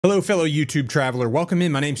Hello, fellow YouTube traveler. Welcome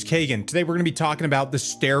in. My name's Kagan. Today we're going to be talking about the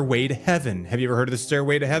Stairway to Heaven. Have you ever heard of the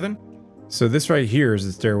Stairway to Heaven? So this right here is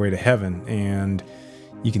the Stairway to Heaven, and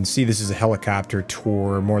you can see this is a helicopter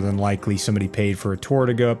tour. More than likely somebody paid for a tour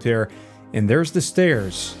to go up there. And there's the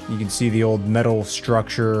stairs. You can see the old metal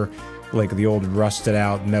structure, like the old rusted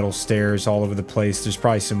out metal stairs all over the place. There's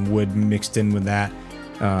probably some wood mixed in with that.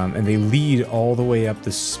 And they lead all the way up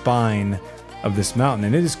the spine of this mountain,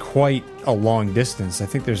 and it is quite a long distance. I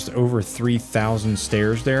think there's over 3,000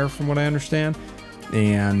 stairs there from what I understand,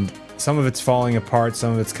 and some of it's falling apart,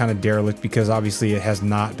 some of it's kind of derelict because obviously it has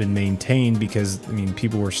not been maintained, because I mean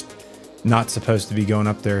people were not supposed to be going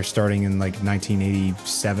up there starting in like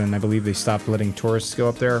 1987. I believe they stopped letting tourists go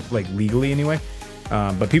up there, like legally anyway,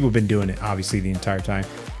 but people have been doing it obviously the entire time.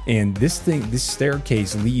 And this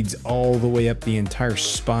staircase leads all the way up the entire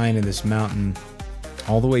spine of this mountain,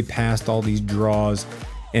 all the way past all these draws.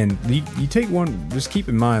 And you take one, just keep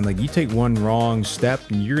in mind, like you take one wrong step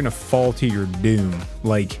and you're gonna fall to your doom,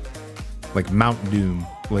 like Mount Doom,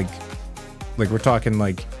 like we're talking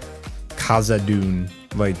like Khazad-dûm,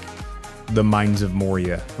 like the Mines of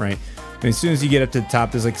Moria, right? And as soon as you get up to the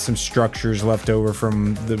top, there's like some structures left over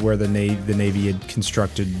from where the Navy had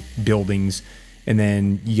constructed buildings. And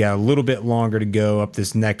then you got a little bit longer to go up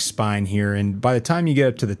this next spine here. And by the time you get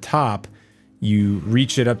up to the top, you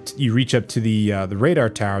reach up to the radar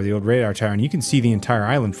tower, the old radar tower, and you can see the entire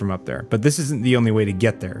island from up there. But this isn't the only way to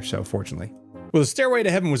get there, so fortunately. Well, the Stairway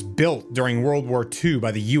to Heaven was built during World War II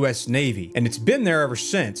by the US Navy, and it's been there ever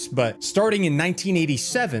since, but starting in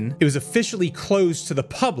 1987, it was officially closed to the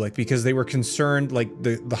public because they were concerned, like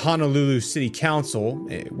the Honolulu City Council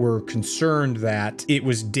were concerned that it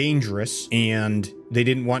was dangerous and they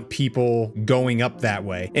didn't want people going up that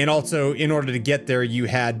way. And also, in order to get there, you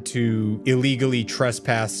had to illegally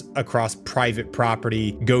trespass across private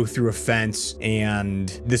property, go through a fence, and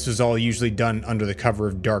this was all usually done under the cover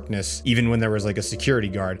of darkness, even when there was like a security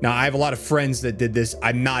guard. Now, I have a lot of friends that did this.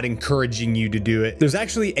 I'm not encouraging you to do it. There's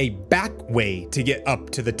actually a back way to get up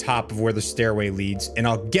to the top of where the stairway leads, and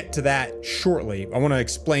I'll get to that shortly. I want to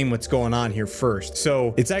explain what's going on here first.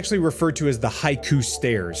 So it's actually referred to as the Haiku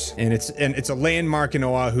Stairs, and it's a landmark in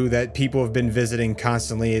Oahu that people have been visiting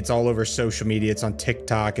constantly. It's all over social media. It's on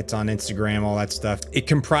TikTok. It's on Instagram, all that stuff.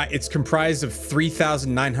 It's comprised of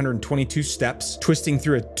 3,922 steps, twisting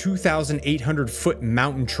through a 2,800-foot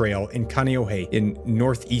mountain trail in Kaneohe in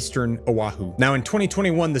northeastern Oahu. Now, in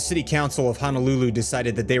 2021, the City Council of Honolulu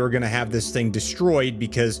decided that they were going to have this thing destroyed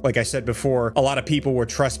because, like I said before, a lot of people were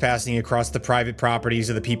trespassing across the private properties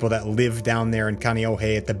of the people that live down there in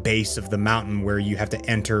Kaneohe at the base of the mountain where you have to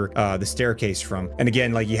enter the staircase from. And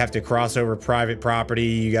again, like you have to cross over private property,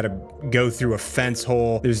 you got to go through a fence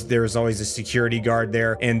hole. There's always a security guard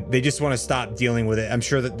there, and they just want to stop dealing with it. I'm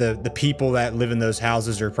sure that the people that live in those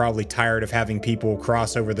houses are probably tired of having people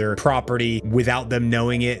cross over their property without them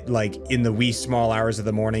knowing it, like in the wee small hours of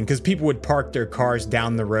the morning, because people would park their cars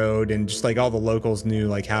down the road, and just like all the locals knew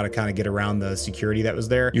like how to kind of get around the security that was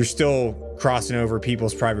there. You're still crossing over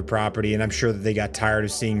people's private property, and I'm sure that they got tired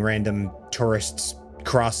of seeing random tourists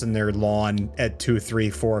crossing their lawn at 2, 3,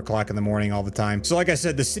 4 o'clock in the morning all the time. So like I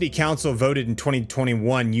said, the city council voted in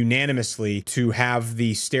 2021 unanimously to have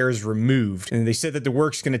the stairs removed. And they said that the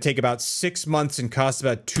work's going to take about 6 months and cost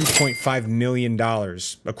about $2.5 million,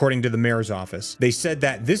 according to the mayor's office. They said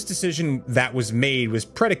that this decision that was made was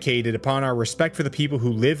predicated upon our respect for the people who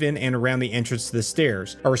live in and around the entrance to the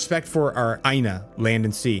stairs, our respect for our Aina, land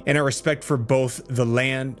and sea, and our respect for both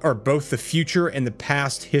the future and the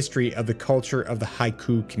past history of the culture of the Haiku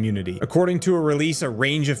community. According to a release, a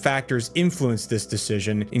range of factors influenced this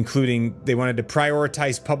decision, including they wanted to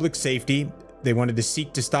prioritize public safety, they wanted to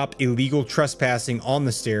seek to stop illegal trespassing on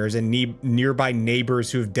the stairs and nearby neighbors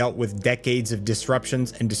who have dealt with decades of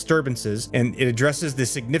disruptions and disturbances, and it addresses the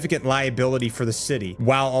significant liability for the city,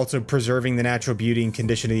 while also preserving the natural beauty and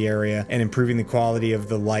condition of the area and improving the quality of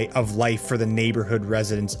life for the neighborhood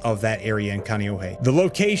residents of that area in Kaneohe. The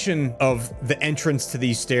location of the entrance to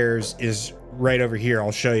these stairs is right over here.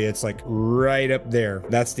 I'll show you. It's like right up there.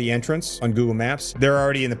 That's the entrance on Google Maps. They're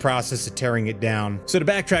already in the process of tearing it down. So to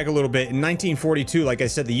backtrack a little bit, in 1942, like I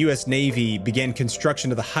said, the US Navy began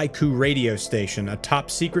construction of the Haiku radio station, a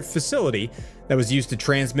top secret facility that was used to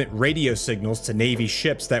transmit radio signals to Navy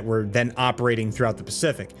ships that were then operating throughout the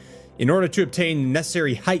Pacific. In order to obtain the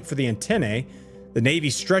necessary height for the antennae, the Navy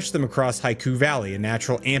stretched them across Haiku Valley, a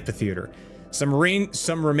natural amphitheater. Some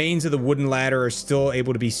remains of the wooden ladder are still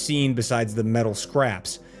able to be seen besides the metal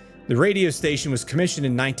scraps. The radio station was commissioned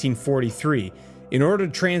in 1943, In order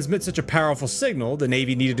to transmit such a powerful signal, the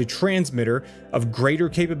Navy needed a transmitter of greater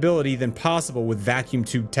capability than possible with vacuum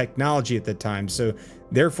tube technology at the time. So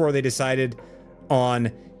therefore they decided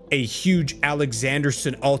on a huge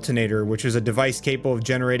Alexanderson alternator, which was a device capable of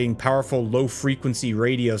generating powerful low-frequency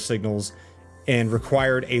radio signals and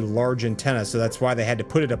required a large antenna. So that's why they had to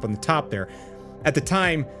put it up on the top there. At the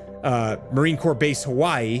time, Marine Corps Base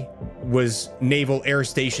Hawaii was Naval Air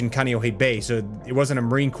Station Kaneohe Bay. So it wasn't a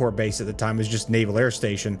Marine Corps base at the time, it was just Naval Air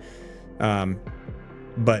Station.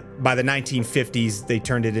 But by the 1950s, they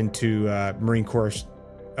turned it into Marine Corps,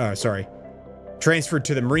 transferred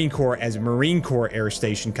to the Marine Corps as Marine Corps Air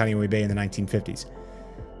Station Kaneohe Bay in the 1950s.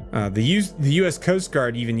 The U.S. Coast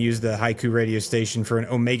Guard even used the Haiku radio station for an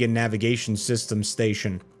Omega navigation system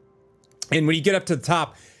station. And when you get up to the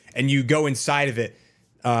top and you go inside of it,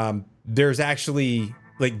 there's actually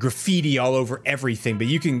like graffiti all over everything. But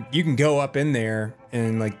you can go up in there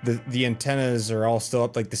and like the antennas are all still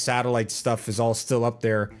up, like the satellite stuff is all still up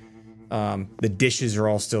there. The dishes are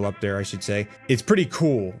all still up there, I should say. It's pretty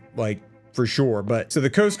cool, like, for sure. But so the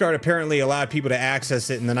Coast Guard apparently allowed people to access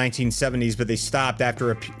it in the 1970s, but they stopped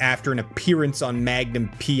after an appearance on Magnum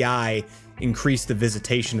PI increased the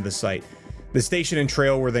visitation of the site. The station and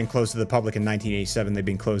trail were then closed to the public in 1987. They've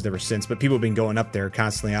been closed ever since, but people have been going up there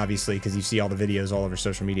constantly, obviously, because you see all the videos all over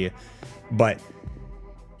social media. But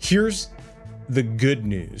here's the good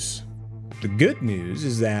news. The good news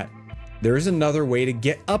is that there is another way to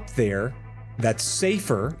get up there that's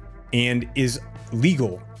safer and is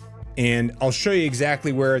legal. And I'll show you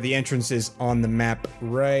exactly where the entrance is on the map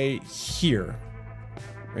right here.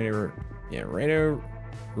 Right over, yeah,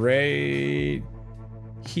 right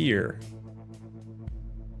here.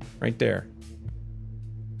 Right there.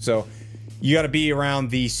 So you got to be around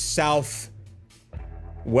the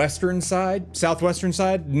southwestern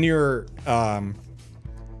side near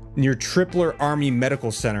Tripler Army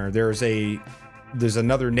Medical Center. There's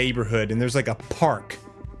another neighborhood and there's like a park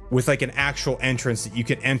with like an actual entrance that you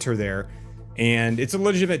can enter there. And it's a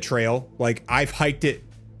legitimate trail. Like I've hiked it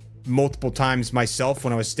multiple times myself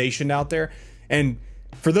when I was stationed out there. And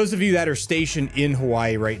for those of you that are stationed in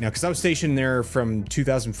Hawaii right now, because I was stationed there from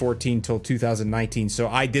 2014 till 2019, so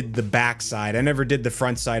I did the back side. I never did the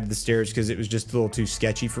front side of the stairs because it was just a little too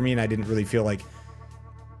sketchy for me and I didn't really feel like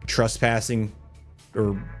trespassing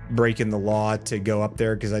or breaking the law to go up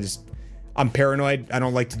there because I'm paranoid. I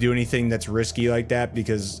don't like to do anything that's risky like that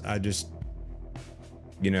because I just,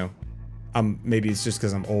 you know, maybe it's just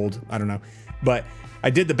because I'm old. I don't know. But I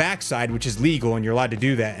did the backside, which is legal and you're allowed to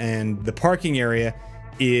do that. And the parking area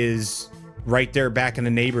is right there back in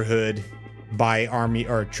the neighborhood by Army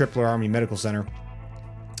or Tripler Army Medical Center.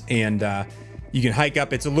 And you can hike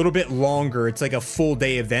up. It's a little bit longer. It's like a full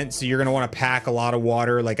day event. So you're going to want to pack a lot of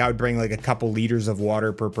water. Like I would bring like a couple liters of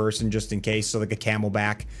water per person just in case. So like a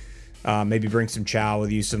Camelback. Maybe bring some chow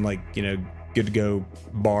with you, some like, you know, good to go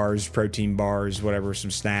bars, protein bars, whatever,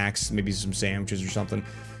 some snacks, maybe some sandwiches or something.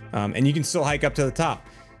 And you can still hike up to the top.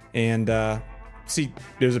 And see,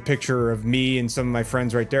 there's a picture of me and some of my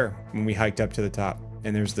friends right there when we hiked up to the top.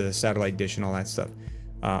 And there's the satellite dish and all that stuff.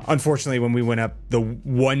 Unfortunately, when we went up, the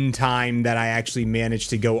one time that I actually managed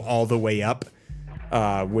to go all the way up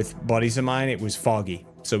with buddies of mine, it was foggy.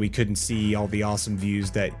 So we couldn't see all the awesome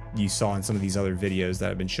views that you saw in some of these other videos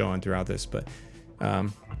that I've been showing throughout this. But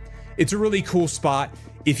it's a really cool spot.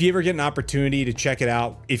 If you ever get an opportunity to check it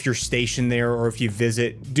out, if you're stationed there or if you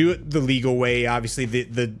visit, do it the legal way. Obviously,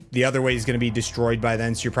 the other way is going to be destroyed by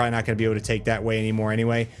then, so you're probably not going to be able to take that way anymore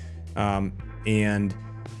anyway. And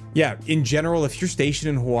yeah, in general, if you're stationed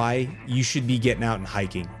in Hawaii, you should be getting out and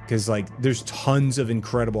hiking because like there's tons of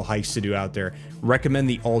incredible hikes to do out there. Recommend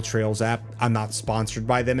the All Trails app. I'm not sponsored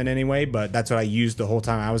by them in any way, but that's what I used the whole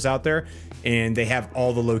time I was out there. And they have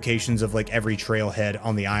all the locations of like every trailhead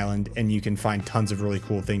on the island, and you can find tons of really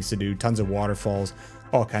cool things to do, tons of waterfalls,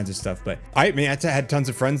 all kinds of stuff. But I mean, I had tons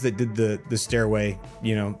of friends that did the stairway,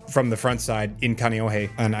 you know, from the front side in Kaneohe,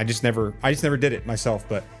 and I just never did it myself,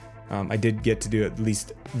 but I did get to do at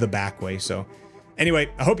least the back way. So anyway,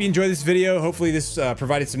 I hope you enjoyed this video. Hopefully this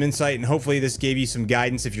provided some insight, and hopefully this gave you some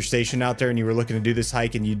guidance if you're stationed out there and you were looking to do this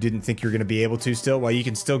hike and you didn't think you were going to be able to still. Well, you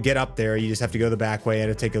can still get up there. You just have to go the back way.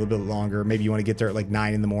 It'll take a little bit longer. Maybe you want to get there at like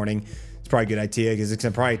 9 in the morning. It's probably a good idea because it's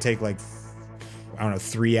going to probably take like, I don't know,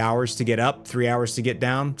 3 hours to get up, 3 hours to get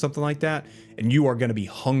down, something like that. And you are going to be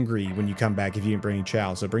hungry when you come back if you didn't bring any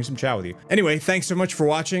chow. So bring some chow with you. Anyway, thanks so much for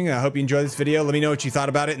watching. I hope you enjoyed this video. Let me know what you thought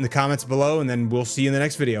about it in the comments below, and then we'll see you in the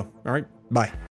next video. All right, bye.